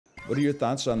What are your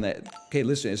thoughts on that? Okay,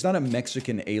 listen, it's not a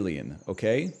Mexican alien,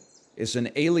 okay? It's an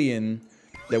alien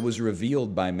that was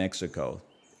revealed by Mexico,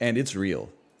 and it's real.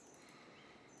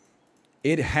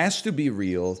 It has to be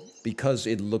real because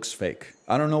it looks fake.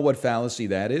 I don't know what fallacy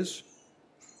that is.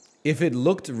 If it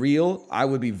looked real, I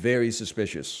would be very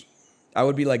suspicious. I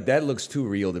would be like, that looks too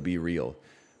real to be real.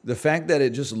 The fact that it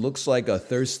just looks like a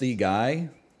thirsty guy,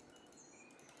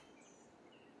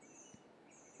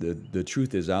 the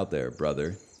truth is out there,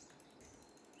 brother.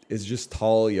 It's just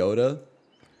tall Yoda.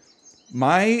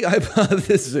 My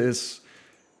hypothesis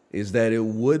is that it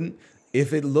wouldn't,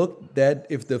 if it looked that,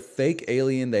 if the fake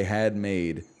alien they had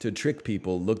made to trick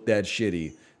people looked that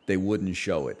shitty, they wouldn't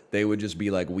show it. They would just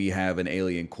be like, we have an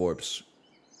alien corpse.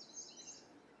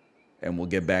 And we'll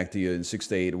get back to you in 6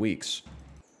 to 8 weeks.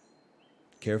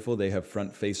 Careful, they have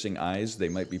front-facing eyes. They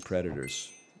might be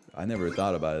predators. I never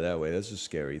thought about it that way. That's a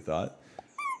scary thought.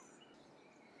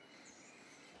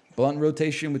 Blunt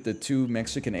rotation with the 2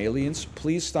 Mexican aliens.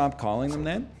 Please stop calling them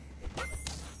that.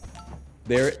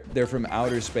 They're from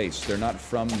outer space. They're not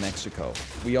from Mexico.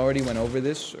 We already went over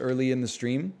this early in the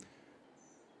stream.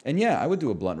 And yeah, I would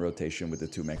do a blunt rotation with the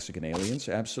 2 Mexican aliens.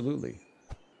 Absolutely.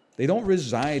 They don't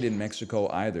reside in Mexico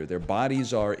either. Their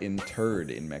bodies are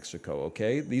interred in Mexico,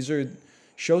 okay? These are...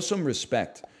 Show some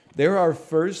respect. They're our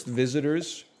first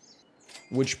visitors,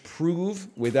 which prove,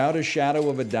 without a shadow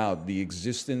of a doubt, the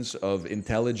existence of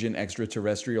intelligent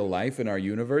extraterrestrial life in our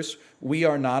universe. We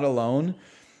are not alone.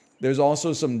 There's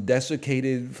also some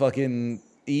desiccated fucking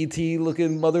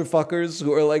ET-looking motherfuckers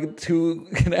who are like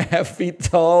 2.5 feet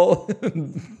tall,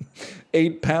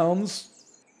 8 pounds.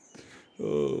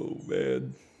 Oh,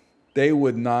 man. They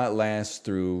would not last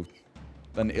through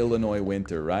an Illinois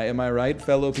winter, right? Am I right,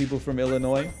 fellow people from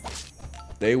Illinois?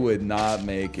 They would not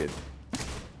make it.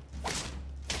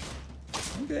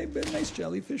 Okay, but nice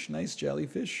jellyfish, nice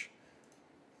jellyfish.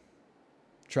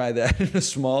 Try that in a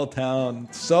small town.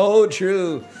 So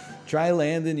true. Try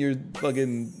landing your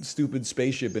fucking stupid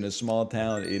spaceship in a small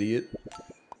town, idiot.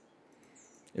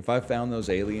 If I found those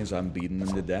aliens, I'm beating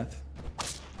them to death.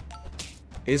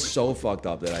 It's so fucked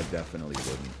up that I definitely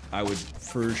wouldn't. I would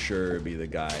for sure be the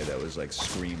guy that was like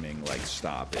screaming, like,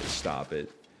 stop it, stop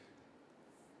it.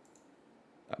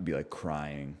 I'd be like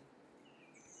crying.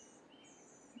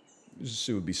 This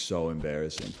would be so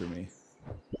embarrassing for me.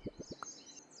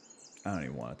 I don't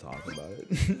even want to talk about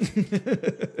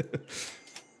it.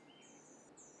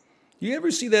 You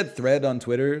ever see that thread on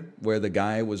Twitter where the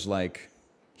guy was like,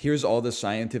 here's all the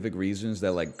scientific reasons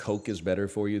that like Coke is better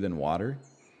for you than water?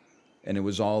 And it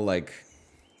was all like,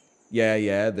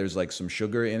 yeah, there's like some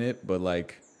sugar in it, but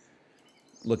like,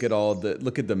 look at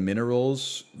the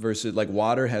minerals versus like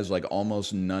water has like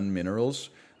almost none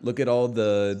minerals. Look at all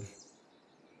the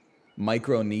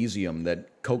micronesium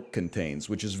that Coke contains,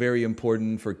 which is very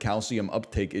important for calcium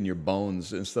uptake in your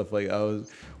bones and stuff like that.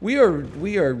 We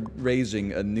are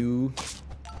raising a new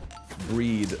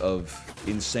breed of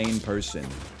insane person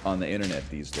on the internet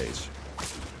these days.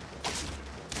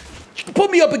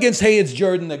 Put me up against Hey It's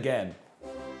Jordan again.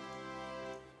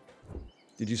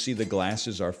 Did you see the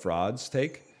glasses are frauds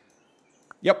take?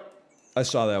 Yep, I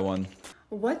saw that one.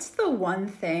 What's the one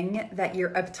thing that your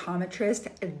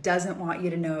optometrist doesn't want you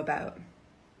to know about?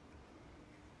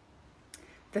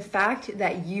 The fact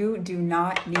that you do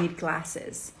not need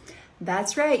glasses.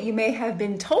 That's right, you may have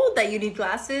been told that you need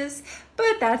glasses,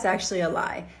 but that's actually a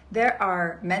lie. There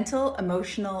are mental,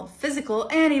 emotional, physical,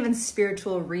 and even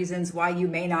spiritual reasons why you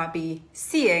may not be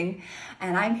seeing,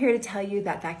 and I'm here to tell you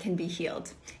that that can be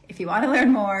healed. If you want to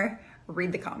learn more,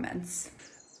 read the comments.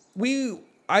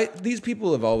 These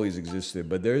people have always existed,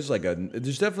 but there's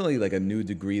definitely like a new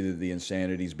degree that the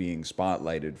insanity is being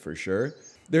spotlighted for sure.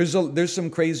 There's some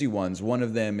crazy ones. One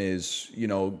of them is, you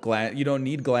know, you don't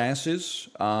need glasses.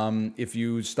 If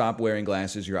you stop wearing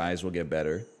glasses, your eyes will get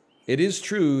better. It is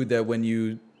true that when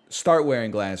you start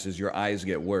wearing glasses, your eyes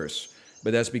get worse,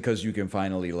 but that's because you can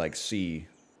finally like see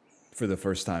for the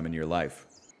first time in your life.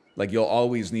 Like you'll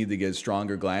always need to get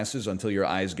stronger glasses until your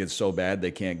eyes get so bad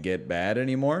they can't get bad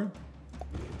anymore.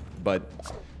 But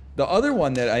the other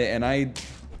one that I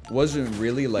wasn't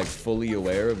really like fully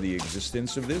aware of the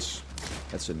existence of this.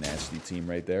 That's a nasty team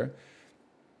right there.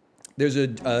 There's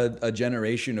a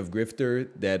generation of grifter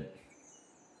that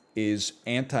is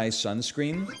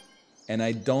anti-sunscreen, and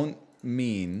I don't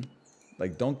mean,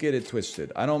 like, don't get it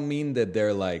twisted. I don't mean that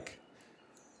they're like,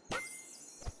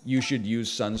 you should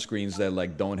use sunscreens that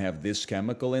like don't have this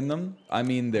chemical in them. I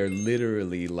mean they're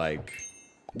literally like,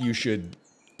 you should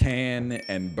tan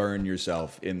and burn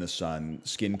yourself in the sun.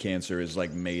 Skin cancer is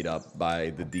like made up by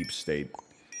the deep state.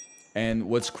 And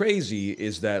what's crazy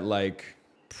is that like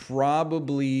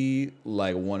probably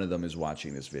like one of them is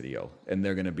watching this video and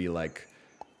they're gonna be like,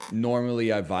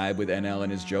 normally I vibe with NL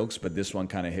and his jokes, but this one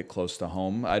kind of hit close to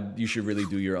home. You should really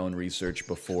do your own research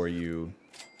before you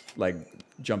like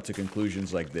jump to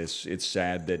conclusions like this. It's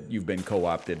sad that you've been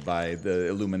co-opted by the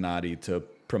Illuminati to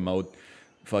promote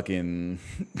fucking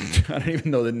I don't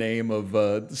even know the name of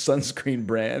sunscreen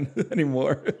brand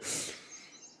anymore.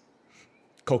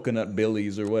 Coconut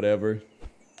Billies or whatever.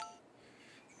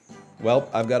 Well,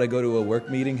 I've got to go to a work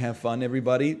meeting. Have fun,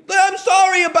 everybody. I'm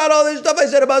sorry about all this stuff I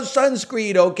said about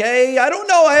sunscreen, okay? I don't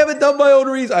know. I haven't done my own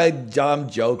research. I'm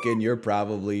joking. You're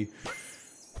probably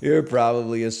a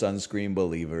sunscreen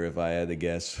believer, if I had to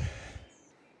guess.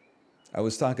 I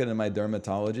was talking to my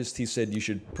dermatologist. He said you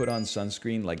should put on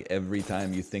sunscreen like every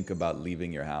time you think about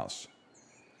leaving your house.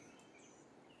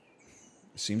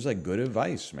 Seems like good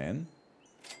advice, man.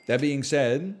 That being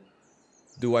said,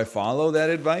 do I follow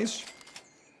that advice?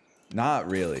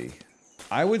 Not really.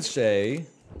 I would say,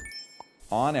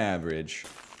 on average,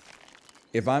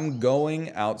 if I'm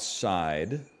going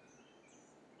outside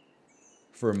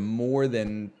for more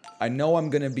than, I know I'm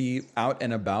going to be out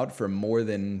and about for more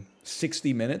than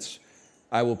 60 minutes,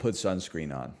 I will put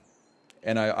sunscreen on.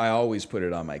 And I always put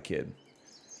it on my kid.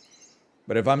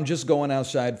 But if I'm just going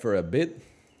outside for a bit,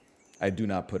 I do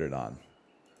not put it on.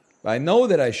 I know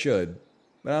that I should.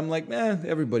 But I'm like,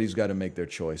 everybody's got to make their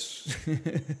choice.